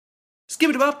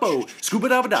skip it up, oh, scoop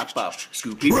it up, up,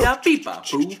 scoop it up, beep up,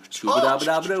 boo, scoop it up,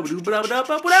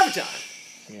 whatever time.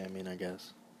 Yeah, I mean, I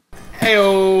guess.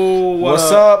 Heyo,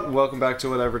 What's up? Welcome back to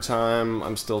Whatever Time.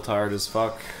 I'm still tired as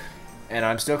fuck. And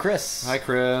I'm still Chris. Hi,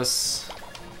 Chris.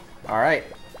 All right.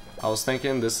 I was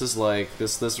thinking this is like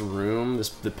this room,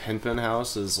 the Pen Pen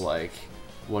house is like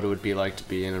what it would be like to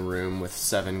be in a room with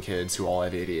 7 kids who all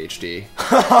have ADHD.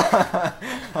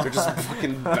 They're just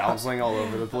fucking bouncing all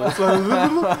over the place.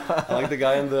 I like the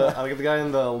guy in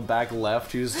the back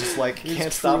left who's just like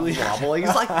can't stop wobbling.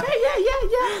 He's like, yeah.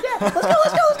 Let's go.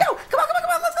 Come on,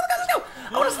 let's go.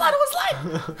 I want to slide.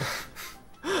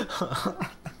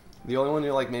 The only one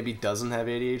who like maybe doesn't have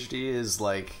ADHD is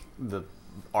like the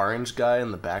orange guy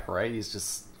in the back right.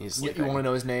 He's sleeping. You want to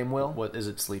know his name, Will? What is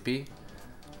it? Sleepy?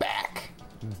 Back.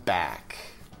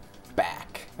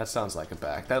 That sounds like a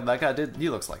back. That guy did. He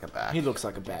looks like a back. He looks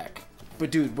like a back.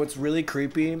 But dude, what's really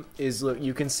creepy is look,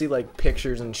 you can see like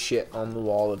pictures and shit on the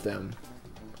wall of them.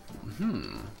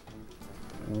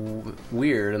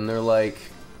 Weird, and they're like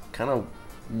kind of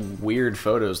weird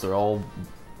photos. They're all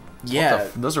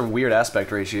those are weird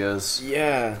aspect ratios.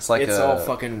 Yeah, it's like all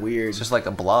fucking weird. It's just like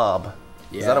a blob.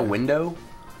 Yeah. Is that a window?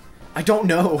 I don't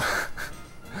know.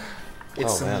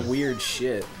 It's some weird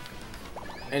shit.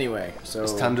 Anyway, so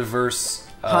it's time to verse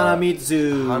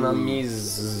Hanamizu.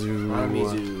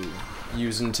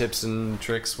 Using tips and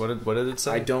tricks. What did it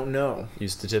say? I don't know.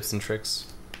 Use the tips and tricks.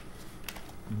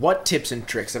 What tips and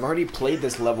tricks? I've already played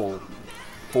this level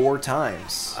 4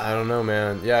 times. I don't know,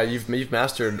 man. Yeah, you've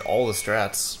mastered all the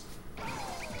strats.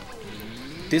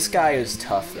 This guy is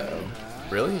tough though.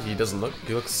 Really? He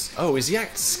looks. Oh, is he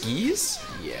at skis?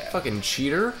 Yeah. Fucking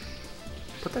cheater.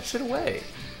 Put that shit away.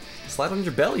 Slide on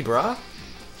your belly, brah.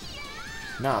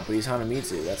 Nah, but he's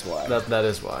Hanamitsu, that's why. That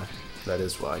is why. That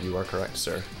is why. You are correct,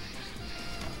 sir.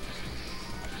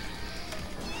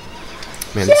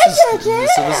 Man,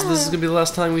 this is gonna be the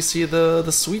last time we see the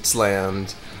Sweets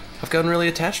Land. I've gotten really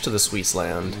attached to the Sweets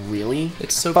Land. Really?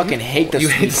 It's so fucking beautiful. hate the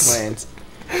Sweets Land.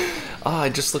 I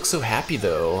just look so happy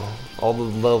though. All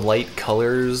the light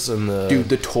colors and the dude,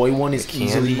 the toy one is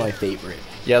easily my favorite.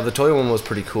 Yeah, the toy one was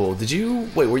pretty cool.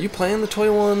 Were you playing the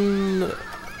toy one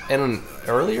in an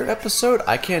earlier episode?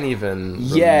 I can't even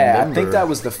remember. I think that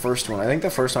was the first one. I think the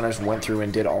first one I just went through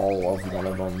and did all of one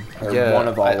of them. Or yeah, one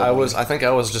of all of them. I think I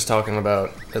was just talking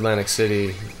about Atlantic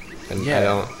City. And I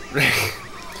don't...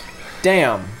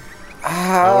 Damn.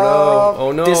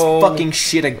 Oh no. This fucking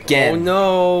shit again.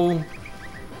 Oh no.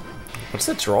 What's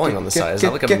that drawing on the side? Is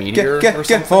that like a meteor or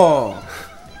something?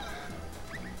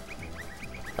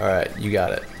 Alright, you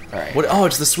got it. Alright. What? Oh,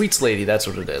 it's the Sweets Lady, that's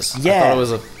what it is. Yeah. I thought it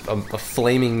was a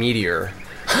flaming meteor.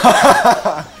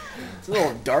 It's a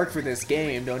little dark for this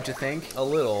game, don't you think? A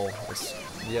little.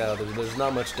 Yeah, there's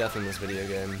not much death in this video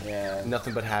game. Yeah.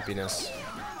 Nothing but happiness.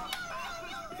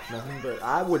 Nothing but...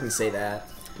 I wouldn't say that.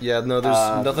 Yeah, no, there's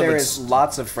nothing but... There is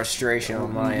lots of frustration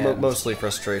on my end. Mostly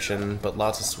frustration, but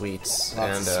lots of sweets.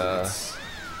 Lots of sweets.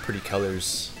 Pretty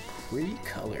colors. Pretty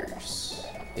colors.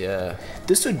 Yeah.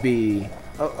 This would be...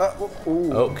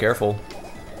 Oh, careful.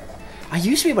 I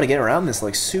used to be able to get around this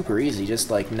like super easy, just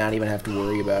like not even have to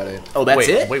worry about it. Oh, that's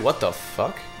it? Wait, what the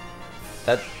fuck?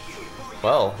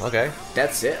 Well, okay.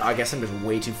 That's it? I guess I'm just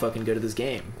way too fucking good at this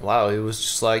game. Wow, it was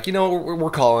just like, you know, we're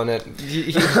calling it.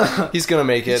 He's gonna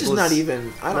make it. It's just not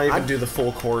even... I'd do the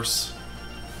full course.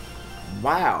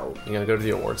 Wow. You gonna go to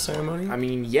the awards ceremony? I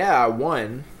mean, yeah, I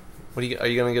won. Are you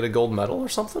gonna get a gold medal or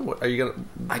something? What are you gonna...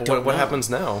 I don't know. What happens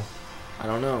now? I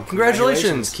don't know.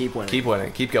 Congratulations! Keep winning. Keep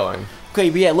winning. Keep going.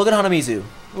 Okay, but yeah, look at Hanamizu.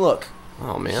 Look.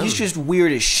 Oh, man. He's just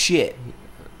weird as shit.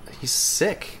 He's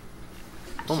sick.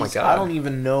 Oh my god. I don't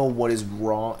even know what is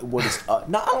wrong. What is up?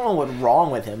 No, I don't know what's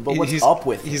wrong with him, but what's up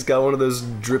with him? He's got one of those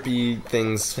drippy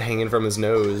things hanging from his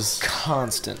nose.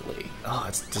 Constantly. Oh,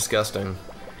 it's disgusting.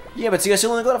 Yeah, but see, I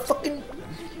still only got a fucking...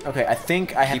 Okay, I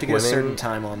think I have to get winning. a certain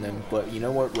time on them, but you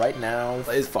know what? Right now...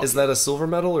 Is that a silver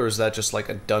medal, or is that just like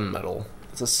a done medal?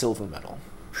 It's a silver medal.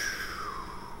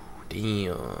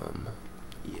 Damn.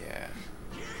 Yeah.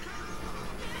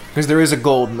 Because there is a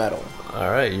gold medal.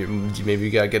 Alright, maybe you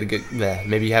gotta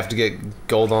maybe you have to get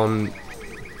gold on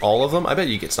all of them? I bet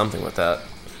you get something with that.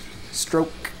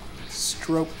 Stroke.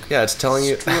 Yeah, it's telling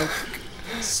you...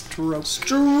 Stroke.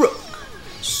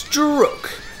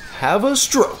 Have a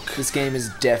stroke. This game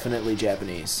is definitely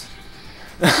Japanese.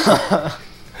 Maybe,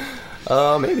 I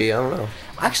don't know.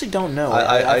 I actually don't know.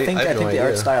 I think the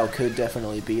art style could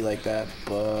definitely be like that,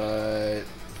 but...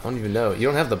 I don't even know. You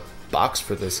don't have the box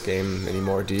for this game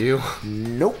anymore, do you?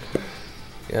 Nope.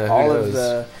 Yeah,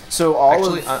 I'm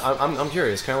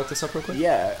curious. Can I look this up real quick?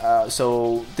 Yeah.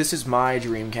 So this is my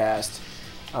Dreamcast.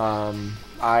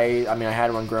 I mean, I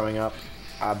had one growing up,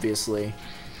 obviously,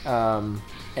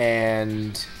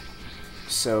 and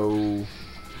so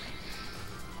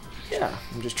yeah,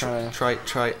 I'm just trying to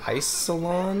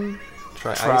TriIcelon.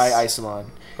 TriIcelon.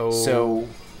 Oh, So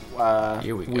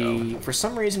here we go. for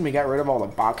some reason we got rid of all the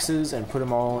boxes and put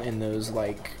them all in those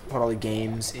put all the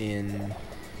games in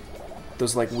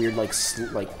those weird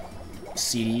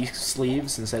CD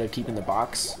sleeves instead of keeping the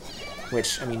box,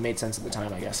 which I mean made sense at the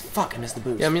time, I guess. Fuck, I missed the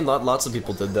boost. Yeah, I mean, lots of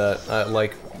people did that.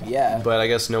 Yeah. But I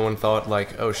guess no one thought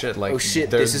oh shit,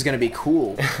 this is gonna be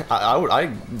cool.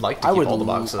 I'd like to keep all the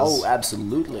boxes. Oh,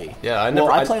 absolutely. Yeah,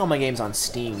 I play all my games on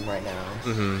Steam right now.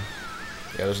 Mm-hmm.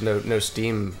 Yeah, there's no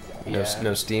Steam,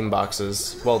 no Steam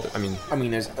boxes. Well, I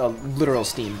mean, there's a literal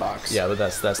Steam box. yeah, but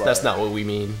that's not what we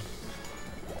mean.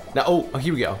 Now, oh,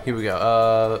 here we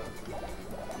go.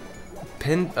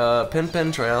 Pen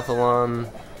Pen TriIcelon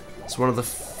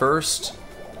is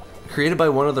created by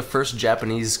one of the first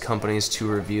Japanese companies to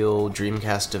reveal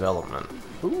Dreamcast development.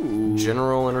 Ooh.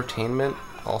 General Entertainment,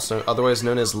 also otherwise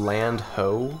known as Land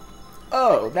Ho.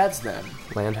 Oh, that's them.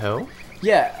 Land Ho?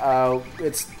 Yeah,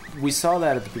 we saw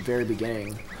that at the very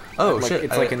beginning. Oh, shit.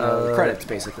 It's in the credits,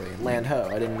 basically. Land Ho.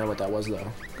 I didn't know what that was,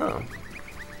 though. Oh.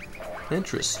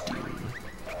 Interesting.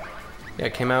 Yeah,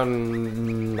 it came out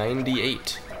in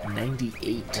 98.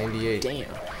 98. 98. Damn.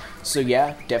 So,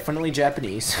 yeah, definitely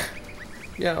Japanese.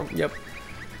 Yeah, yep.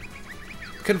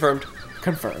 Confirmed.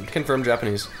 Confirmed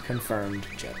Japanese. Confirmed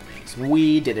Japanese.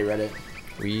 We did it, Reddit.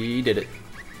 We did it.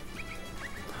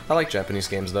 I like Japanese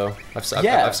games, though. I've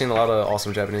seen a lot of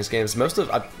awesome Japanese games.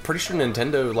 I'm pretty sure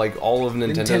Nintendo, all of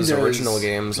Nintendo's original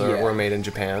games were made in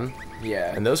Japan.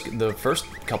 Yeah. And the first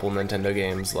couple Nintendo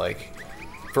games,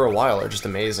 for a while, are just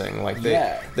amazing.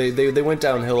 They went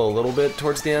downhill a little bit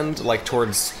towards the end,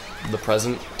 towards the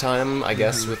present time, I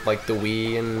guess, with the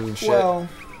Wii and shit. Well,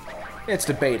 it's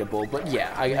debatable, but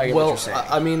yeah, I get what you're saying.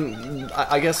 I mean,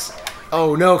 I guess.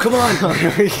 Oh no! Come on!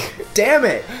 Damn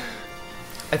it!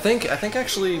 I think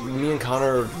actually me and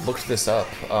Connor looked this up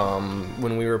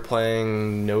when we were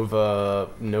playing Nova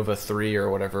 3 or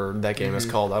whatever that game is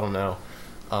called. I don't know.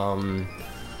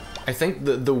 I think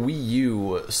the Wii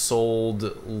U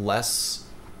sold less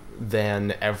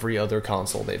than every other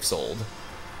console they've sold.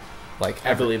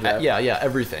 I believe that. Yeah,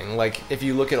 everything. If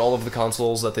you look at all of the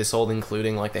consoles that they sold,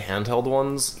 including the handheld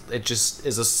ones, it just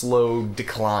is a slow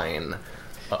decline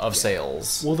of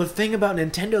sales. Well, the thing about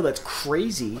Nintendo that's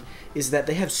crazy is that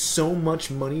they have so much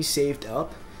money saved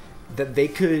up that they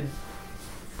could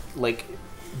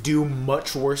do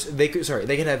much worse. They could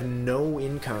have no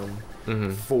income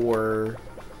for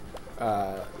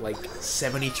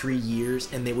 73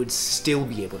 years, and they would still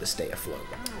be able to stay afloat.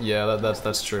 Yeah,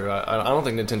 that's true. I don't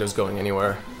think Nintendo's going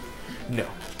anywhere. No,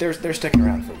 they're sticking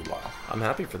around for a while. I'm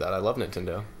happy for that. I love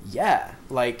Nintendo. Yeah,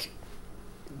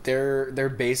 they're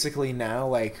basically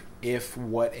now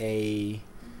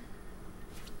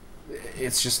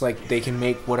it's just they can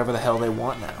make whatever the hell they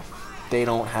want now. They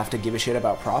don't have to give a shit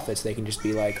about profits. They can just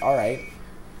be all right,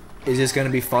 is this going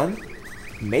to be fun?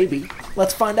 Maybe.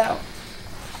 Let's find out.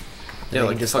 And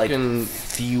yeah, just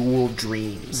fuel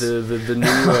dreams.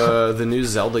 The new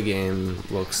Zelda game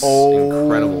looks Oh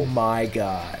incredible. my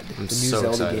god. I'm the new so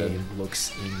Zelda excited. game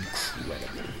looks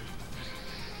incredible.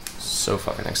 So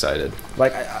fucking excited.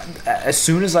 As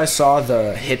soon as I saw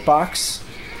the hitbox,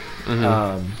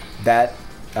 that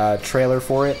trailer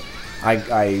for it,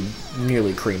 I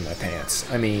nearly creamed my pants.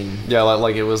 I mean, yeah,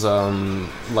 it was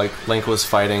Link was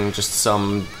fighting just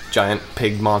some giant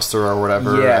pig monster or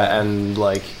whatever, and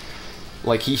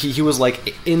he was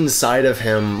inside of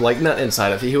him, not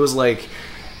inside of him, he was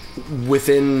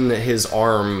within his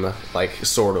arm,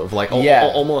 sort of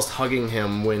almost hugging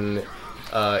him when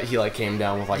he came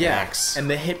down with an axe. And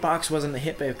the hitbox wasn't the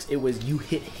hitbox; it was you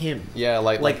hit him. Yeah,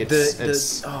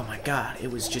 it's oh my god,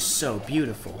 it was just so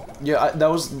beautiful. Yeah, that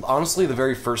was honestly the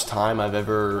very first time I've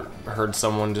ever heard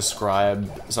someone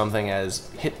describe something as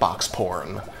hitbox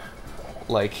porn.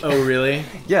 Oh really?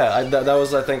 Yeah, that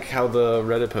was I think how the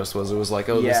Reddit post was. It was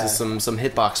this is some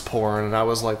hitbox porn, and I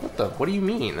was what do you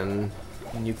mean? And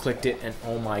you clicked it, and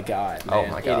oh my god,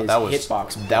 man, that was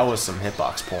hitbox porn. That was some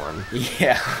hitbox porn.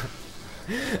 Yeah.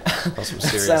 That was some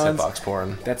serious hitbox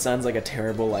porn. That sounds like a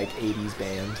terrible 80s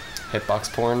band.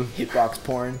 Hitbox porn? Hitbox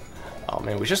porn. Oh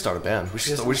man, we should start a band. We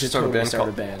should start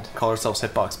a band. Call ourselves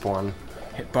Hitbox Porn.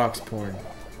 Hitbox porn.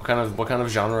 What kind of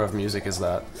genre of music is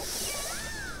that?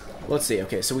 Let's see.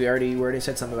 Okay, so we already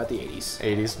said something about the 80s.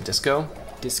 80s disco?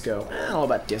 Disco. I don't know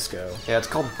about disco. Yeah, it's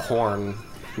called porn.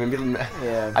 Maybe.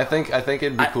 Yeah. I think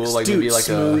it'd be cool. Dude, maybe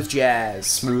smooth jazz.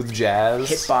 Smooth jazz.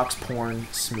 Hitbox porn.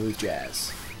 Smooth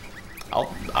jazz.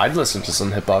 I'd listen to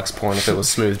some hitbox porn if it was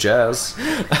smooth jazz.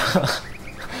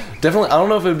 Definitely, I don't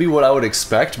know if it would be what I would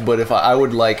expect, but if I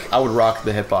would rock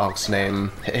the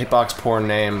hitbox porn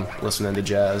name, listening to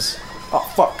jazz. Oh,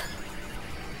 fuck.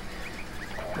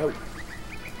 Nope.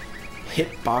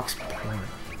 Hitbox porn.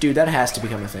 Dude, that has to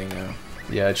become a thing now.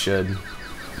 Yeah, it should.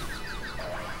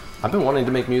 I've been wanting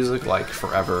to make music, like,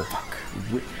 forever. Fuck.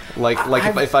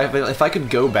 If I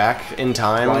could go back in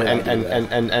time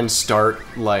and start,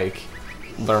 like,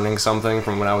 learning something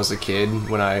from when I was a kid,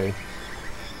 when I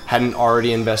hadn't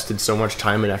already invested so much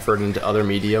time and effort into other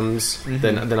mediums,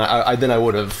 then I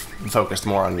would have focused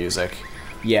more on music.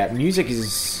 Yeah, music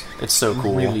is... It's so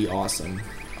cool. Really awesome.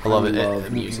 I love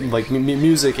it. Music. Like,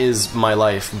 music is my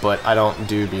life, but I don't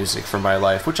do music for my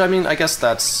life. Which, I mean, I guess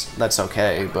that's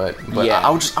okay. But yeah. I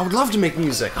would love to make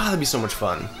music. Oh, that'd be so much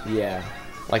fun. Yeah.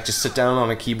 Like, just sit down on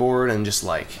a keyboard and just,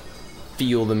 like,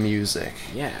 feel the music.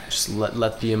 Yeah. Just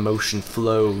let the emotion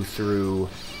flow through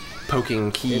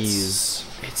poking keys.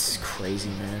 It's crazy,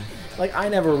 man. Like, I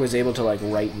never was able to, like,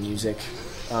 write music.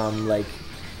 Like,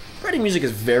 writing music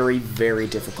is very, very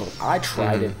difficult. I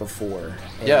tried it before.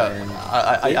 And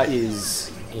yeah, it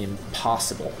is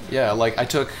impossible. Yeah, like, I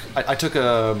took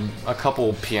a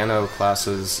couple piano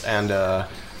classes, and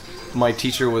my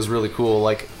teacher was really cool.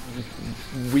 Like,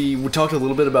 we talked a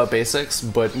little bit about basics,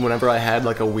 but whenever I had,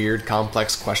 like, a weird,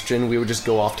 complex question, we would just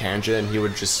go off tangent, and he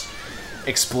would just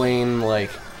explain,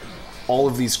 like, all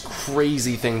of these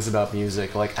crazy things about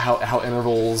music, like how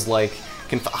intervals, like,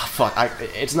 can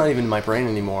it's not even in my brain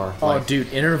anymore. Oh, like,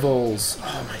 dude, intervals.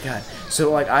 Oh my god.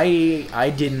 So, like, I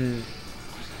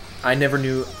never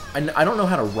knew. I don't know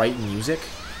how to write music,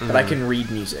 but I can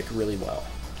read music really well.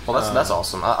 Well, that's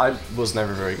awesome. I was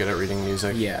never very good at reading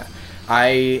music. Yeah.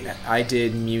 I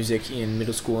did music in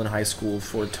middle school and high school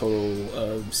for a total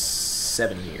of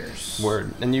 7 years.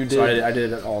 Word. And you did... So I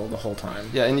did it all the whole time.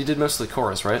 Yeah, and you did mostly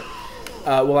chorus, right?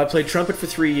 Well, I played trumpet for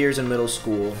 3 years in middle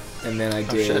school, and then I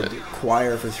did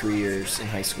choir for 3 years in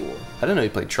high school. I didn't know you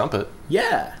played trumpet.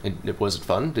 Yeah. Was it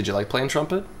fun? Did you like playing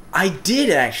trumpet? I did,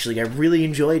 actually. I really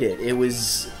enjoyed it. It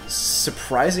was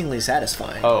surprisingly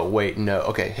satisfying. Oh, wait, no.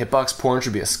 Okay, Hitbox Porn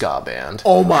should be a ska band.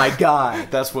 Oh my god.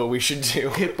 That's what we should do.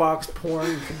 Hitbox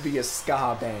Porn could be a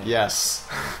ska band. Yes.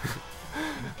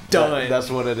 Done. That's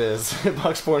what it is.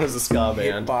 Hitbox Porn is a ska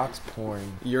band. Hitbox Porn.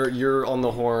 You're on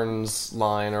the horns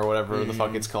line or whatever the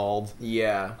fuck it's called.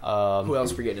 Yeah. Who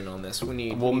else are we getting in on this? We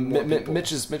need. Well, we need more people. Mitch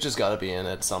has got to be in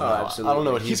it somehow. Oh, absolutely. I don't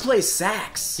know what he plays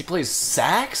sax. He plays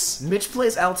sax? Mitch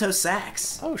plays alto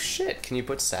sax. Oh shit! Can you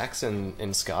put sax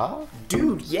in ska?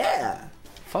 Dude, yeah.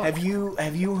 Fuck. Have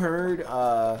you heard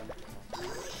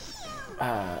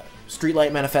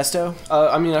Streetlight Manifesto?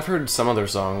 I mean, I've heard some of their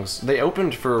songs. They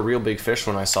opened for Real Big Fish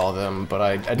when I saw them, but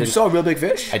I didn't. You saw Real Big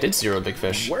Fish? I did see Real Big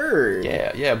Fish. Word.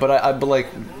 Yeah, but like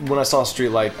when I saw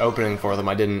Streetlight opening for them,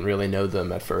 I didn't really know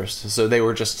them at first. So they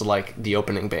were just like the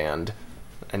opening band,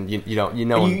 and you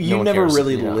never cares,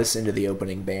 really listened to the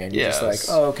opening band. You're just like, Yes.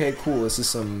 oh, okay, cool. This is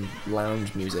some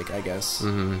lounge music, I guess.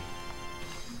 Mm-hmm.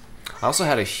 I also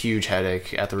had a huge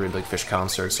headache at the Real Big Fish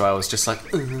concert, so I was just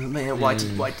like, man, why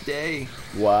today?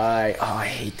 Why? Oh, I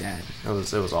hate that. It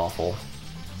was awful.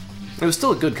 It was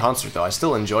still a good concert though. I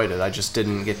still enjoyed it. I just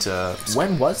didn't get to.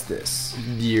 When was this?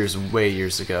 Way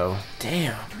years ago.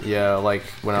 Damn. Yeah, like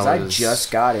when I was. I just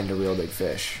got into Real Big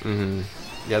Fish. Mm-hmm.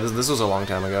 Yeah, this was a long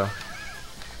time ago.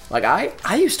 Like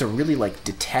I used to really like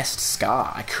detest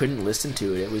ska. I couldn't listen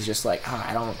to it. It was just like,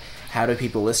 how do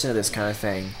people listen to this kind of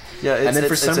thing? Yeah, and then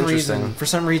for some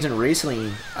reason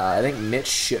recently, I think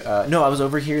Mitch. No, I was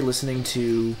over here listening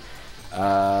to.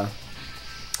 I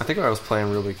think I was playing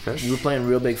Real Big Fish. You were playing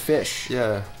Real Big Fish.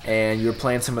 Yeah, and you were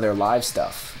playing some of their live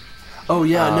stuff. Oh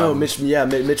yeah, no, Mitch. Yeah,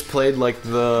 Mitch played like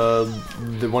the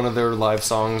one of their live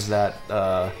songs that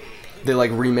they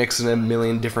like remix in a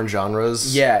million different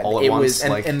genres. Yeah, all at once.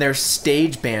 And their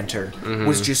stage banter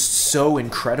was just so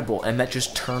incredible, and that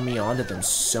just turned me on to them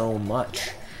so much.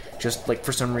 Just like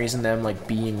for some reason, them like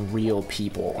being real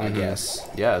people, I guess.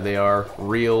 Yeah, they are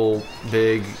real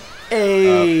big.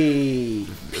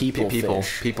 People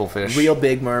fish. Real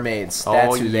big mermaids.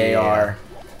 That's who they are.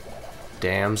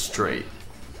 Damn straight.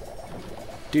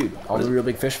 Dude, all the Real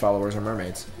Big Fish followers are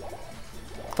mermaids.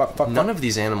 Fuck. None of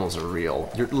these animals are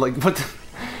real. You're like, what?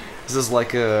 This is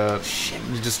like a.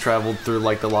 You just traveled through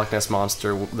like the Loch Ness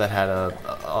monster that had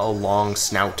a long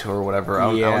snout or whatever.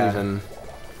 I don't even.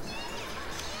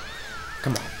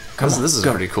 Come on. This is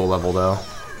a pretty cool level though.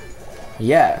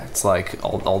 Yeah. It's like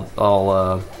all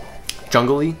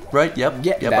jungle-y, right?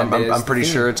 Yep. I'm pretty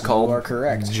sure it's called. You are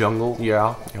correct. Jungle.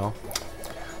 Yeah.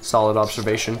 Solid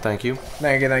observation. Thank you.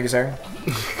 Thank you, sir.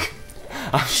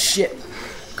 Shit.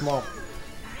 Come on.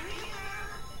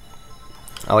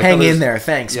 I like how Hang there's- in there,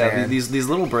 thanks, Yeah, man. these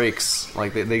little breaks,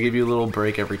 like they give you a little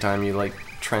break every time you like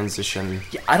transition.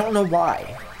 Yeah, I don't know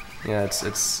why. Yeah,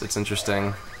 it's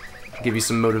interesting. Give you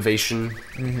some motivation.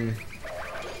 Mm-hmm.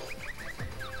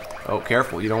 Oh,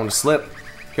 careful! You don't want to slip.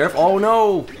 Careful! Oh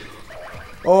no!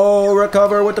 Oh,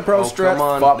 recover with the pro Oh, strap. come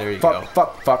on. Fuck, There you fuck, go.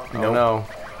 fuck. Oh Nope. no!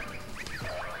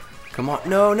 Come on!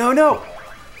 No! No! No!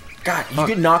 God, you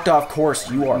get knocked off course.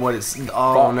 You are. What is? fucked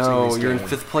Oh in no! this You're in game.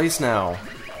 5th place now.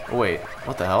 Oh, wait,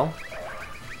 what the hell?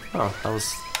 Oh, that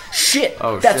was. Shit.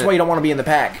 Oh, That's shit. why you don't want to be in the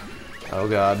pack. Oh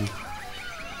god.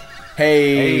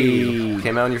 Hey.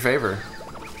 Came out in your favor.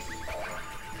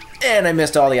 And I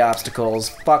missed all the obstacles.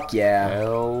 Fuck yeah.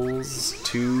 L's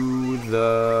to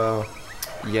the.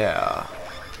 Yeah.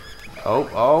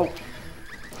 Oh.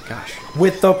 Gosh.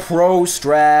 With the pro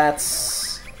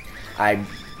strats. I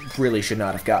really should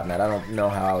not have gotten that. I don't know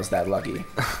how I was that lucky.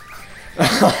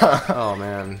 Oh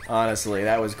man. Honestly,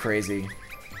 that was crazy.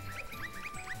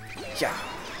 Yeah.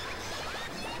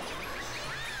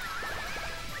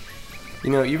 You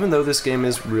know, even though this game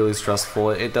is really stressful,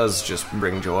 it does just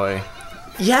bring joy.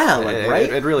 Yeah, like, right?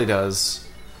 It really does.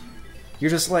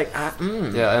 You're just like,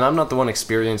 Yeah, and I'm not the one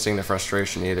experiencing the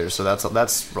frustration either, so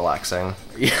that's relaxing.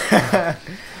 Yeah.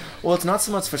 Well, it's not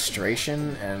so much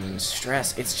frustration and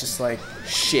stress. It's just like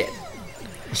shit.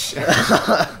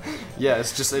 Yeah,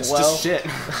 it's Well- just shit.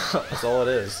 That's all it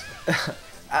is.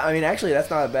 I mean, actually, that's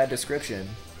not a bad description.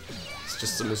 It's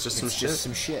just some It's shit. just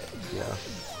some shit. Yeah.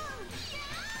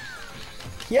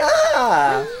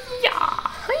 Yeah.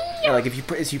 Yeah. Like if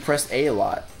you press A a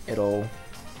lot, it'll.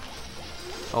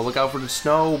 Oh, look out for the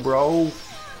snow, bro.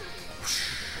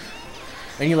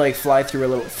 And you like fly through a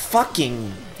little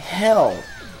fucking hell.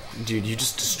 Dude, you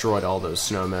just destroyed all those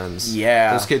snowmen.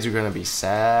 Yeah. Those kids are gonna be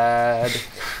sad.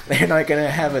 They're not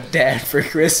gonna have a dad for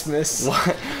Christmas.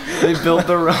 What? They built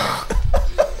the road.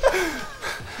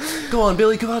 Go on,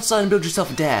 Billy, go outside and build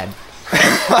yourself a dad.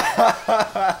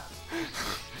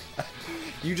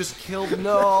 You just killed.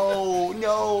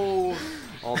 No.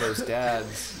 All those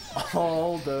dads.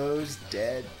 All those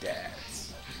dead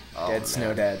dads. Oh, Dead man.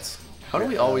 snow dads. How do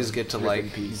we always get to Rip in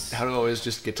like? peace. How do we always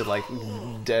just get to like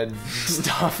dead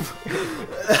stuff?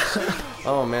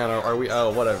 Oh man, are we?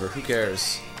 Oh, whatever. Who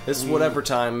cares? It's whatever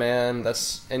time, man.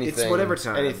 That's anything. It's whatever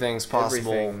time. Anything's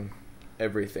possible.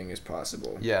 Everything is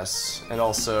possible. Yes, and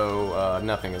also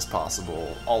nothing is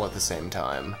possible all at the same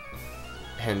time.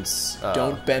 Hence,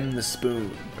 Don't bend the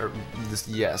spoon.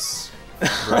 yes,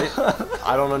 right?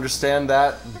 I don't understand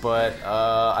that, but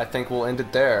I think we'll end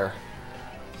it there.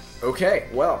 Okay,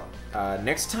 well,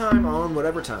 next time on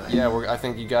whatever time. Yeah, I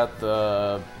think you got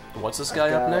the. What's this guy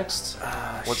up got- next?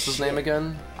 What's his shit. name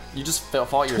again? You just fought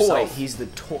Toy. yourself. He's the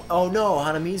toy. Oh no,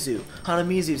 Hanamizu.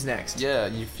 Hanamizu's next. Yeah,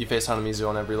 you face Hanamizu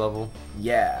on every level.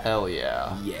 Yeah. Hell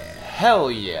yeah. Yeah. Hell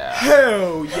yeah.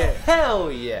 Hell yeah.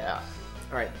 Hell yeah.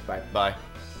 All right. Bye. Bye.